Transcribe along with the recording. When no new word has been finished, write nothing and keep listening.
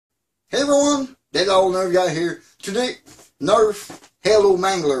Hey everyone, that old Nerf guy here. Today, Nerf Halo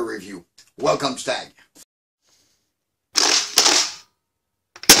Mangler review. Welcome to Tag.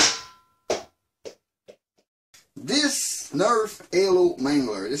 This Nerf Halo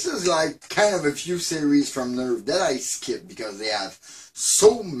Mangler, this is like kind of a few series from Nerf that I skipped because they have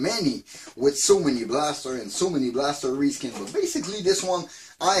so many with so many blaster and so many blaster reskins. But basically this one,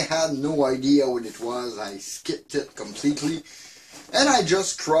 I had no idea what it was. I skipped it completely. And I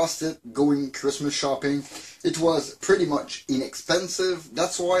just crossed it going Christmas shopping. It was pretty much inexpensive.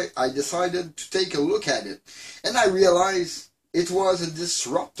 That's why I decided to take a look at it. And I realized it was a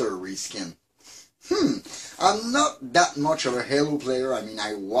Disruptor reskin. I'm not that much of a Halo player. I mean,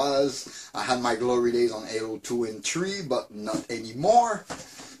 I had my glory days on Halo 2 and 3, but not anymore.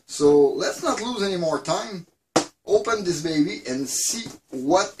 So let's not lose any more time. Open this baby and see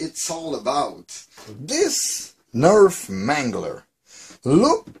what it's all about. This Nerf Mangler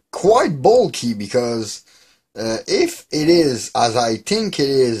look quite bulky because if it is, as I think it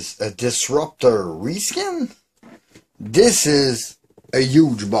is, a Disruptor reskin, this is a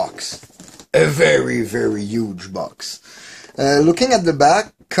huge box. A very, very huge box. Looking at the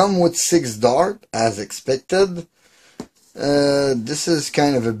back, come with 6 dart, as expected. This is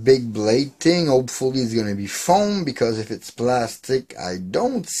kind of a big blade thing. Hopefully it's going to be foam, because if it's plastic, I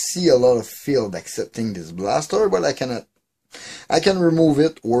don't see a lot of field accepting this blaster, but I can remove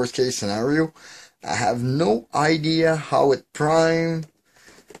it, worst case scenario. I have no idea how it primed.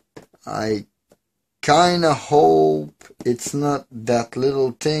 I kinda hope it's not that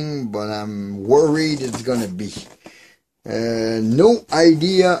little thing, but I'm worried it's gonna be. No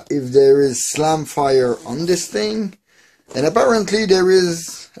idea if there is slam fire on this thing, and apparently there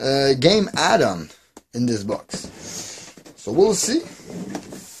is a game add-on in this box. So we'll see.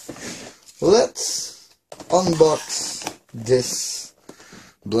 Let's unbox this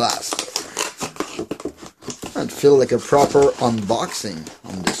blaster. I'd feel like a proper unboxing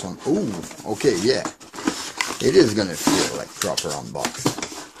on this one. Ooh, okay, yeah. It is gonna feel like proper unboxing.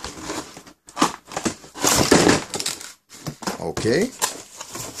 Okay.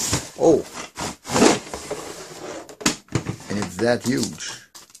 Oh. And it's that huge.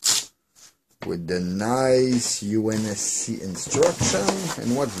 With the nice UNSC instruction.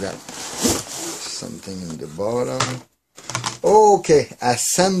 And what's that? Something in the bottom. Okay,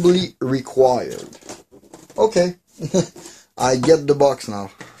 assembly required. Okay, I get the box now.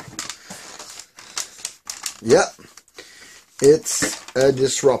 Yeah, it's a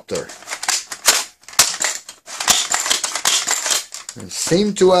Disruptor. It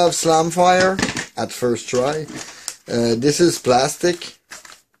seemed to have slam fire at first try. This is plastic,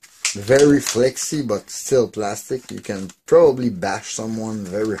 very flexy, but still plastic. You can probably bash someone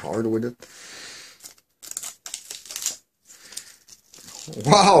very hard with it.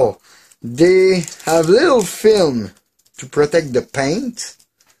 Wow! They have little film to protect the paint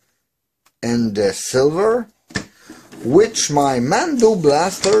and the silver, which my Mando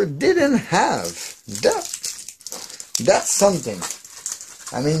blaster didn't have. That's something.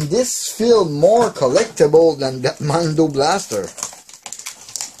 I mean, this feels more collectible than that Mando blaster.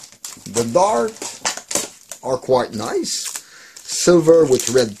 The darts are quite nice. Silver with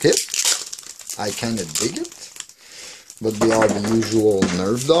red tip. I kinda dig it. But they are the usual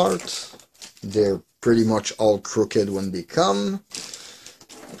Nerf darts. They're pretty much all crooked when they come.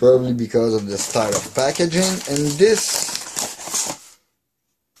 Probably because of the style of packaging. And this...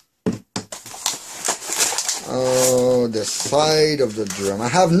 oh, the side of the drum. I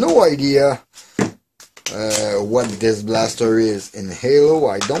have no idea what this blaster is in Halo.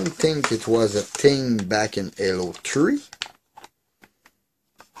 I don't think it was a thing back in Halo 3.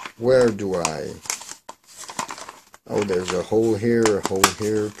 Where do I... oh, there's a hole here,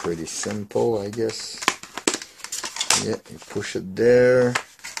 pretty simple, I guess. Yeah, you push it there,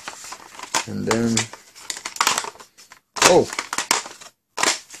 and then, oh,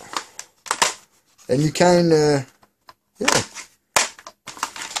 and you kinda, yeah.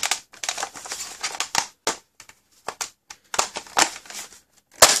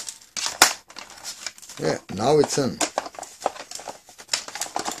 Yeah, now it's in.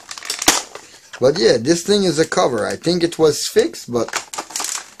 But yeah, this thing is a cover. I think it was fixed, but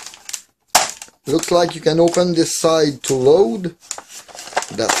looks like you can open this side to load.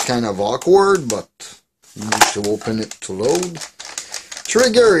 That's kind of awkward, but you need to open it to load.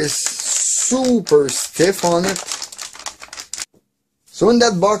 Trigger is super stiff on it. So in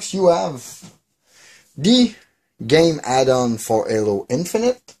that box you have the game add-on for Halo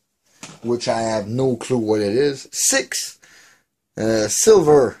Infinite, which I have no clue what it is. 6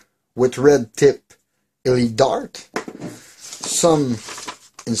 silver with red tip elite dart, some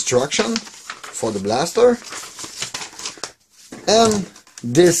instruction for the blaster, and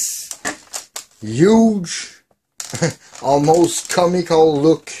this huge, almost comical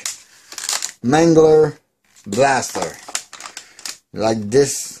look Mangler blaster. Like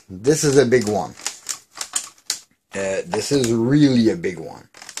this is a big one. This is really a big one.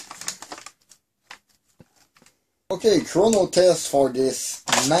 Okay, chrono test for this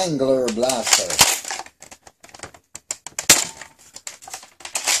Mangler blaster.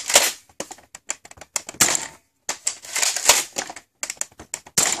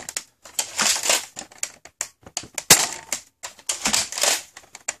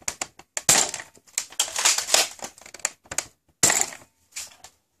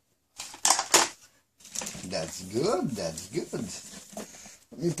 That's good, that's good.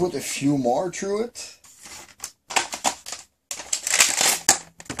 Let me put a few more through it.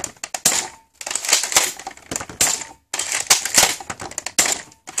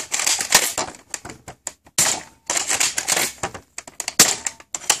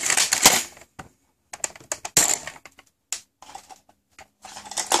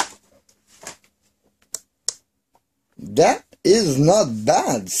 That is not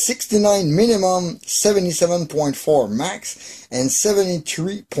bad. 69 minimum, 77.4 max, and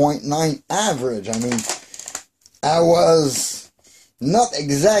 73.9 average. I mean, I was not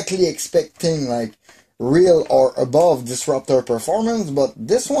exactly expecting like real or above disruptor performance, but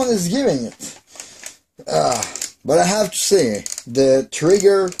this one is giving it. But I have to say, the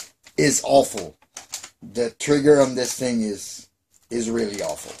trigger is awful. The trigger on this thing is really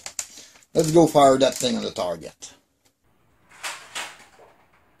awful. Let's go fire that thing on the target.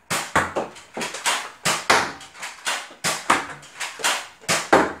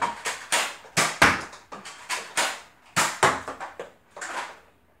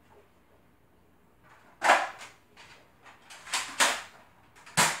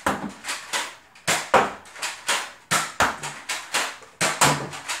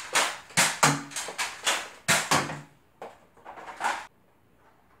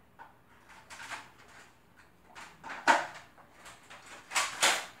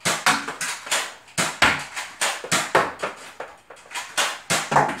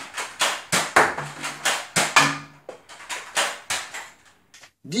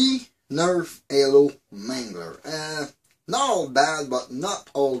 The Nerf Halo Mangler. Not all bad, but not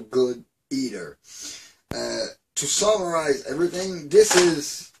all good either. To summarize everything, this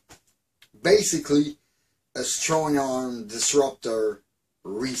is basically a strong arm disruptor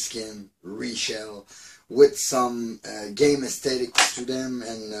reskin, reshell, with some game aesthetics to them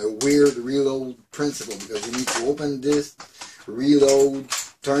and a weird reload principle, because you need to open this, reload,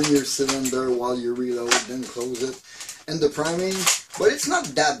 turn your cylinder while you reload, then close it, and the priming. But it's not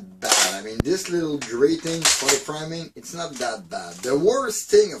that bad. I mean, this little grating for the priming, it's not that bad. The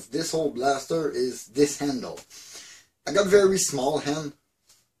worst thing of this whole blaster is this handle. I got very small hand,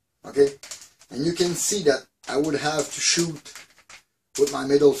 okay? And you can see that I would have to shoot with my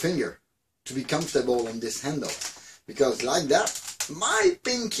middle finger to be comfortable on this handle. Because like that, my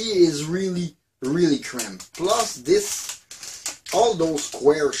pinky is really, really cramped. Plus this, all those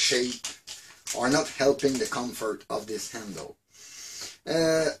square shapes are not helping the comfort of this handle.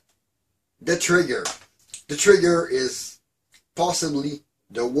 The trigger. The trigger is possibly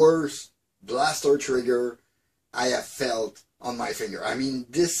the worst blaster trigger I have felt on my finger. I mean,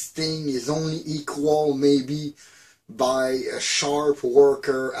 this thing is only equal maybe by a Sharp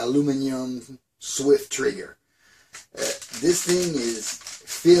Worker aluminum Swift trigger. This thing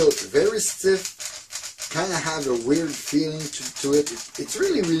feels very stiff, kind of have a weird feeling to it. It's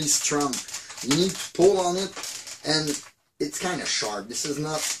really, really strong. You need to pull on it, and it's kind of sharp. This is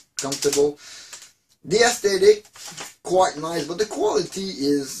not comfortable. The aesthetic, quite nice, but the quality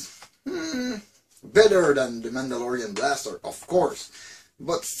is better than the Mandalorian blaster, of course,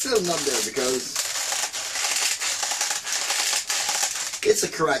 but still not there, because it's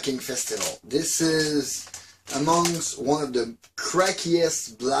a cracking festival. This is amongst one of the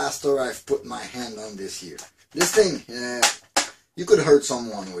crackiest blaster I've put my hand on this year. This thing, you could hurt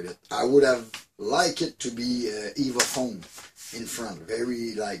someone with it. I would have liked it to be Eva foam in front,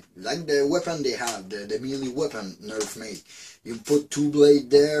 very like the weapon they have, the melee weapon Nerf made. You put two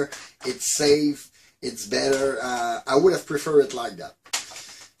blade there, it's safe, it's better. I would have preferred it like that.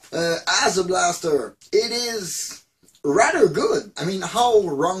 As a blaster, it is rather good. I mean, how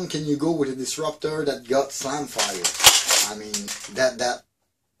wrong can you go with a disruptor that got slam fire? I mean,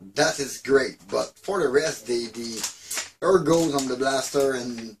 that is great. But for the rest, the ergos on the blaster,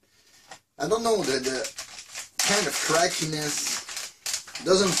 and I don't know, the kind of crackiness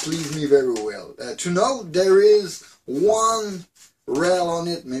doesn't please me very well. To note, there is one rail on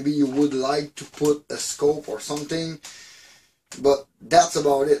it. Maybe you would like to put a scope or something, but that's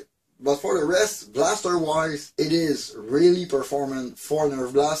about it. But for the rest, blaster wise, it is really performant for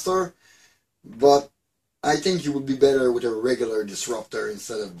Nerf blaster, but I think you would be better with a regular disruptor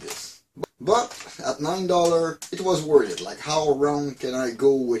instead of this. But at $9, it was worth it. Like, how wrong can I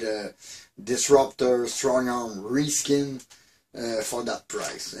go with a disruptor strong arm reskin for that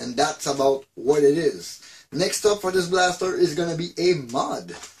price? And that's about what it is. Next up for this blaster is gonna be a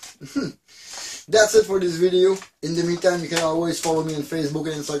mod. That's it for this video. In the meantime, you can always follow me on Facebook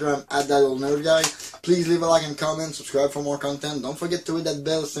and Instagram at @thatoldnerdguy. Please leave a like and comment, subscribe for more content. Don't forget to hit that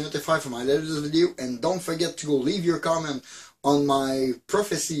bell to stay notified for my latest video, and don't forget to go leave your comment on my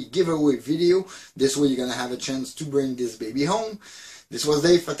prophecy giveaway video. This way you're gonna have a chance to bring this baby home. This was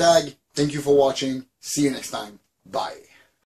Dave Fatag. Thank you for watching. See you next time. Bye.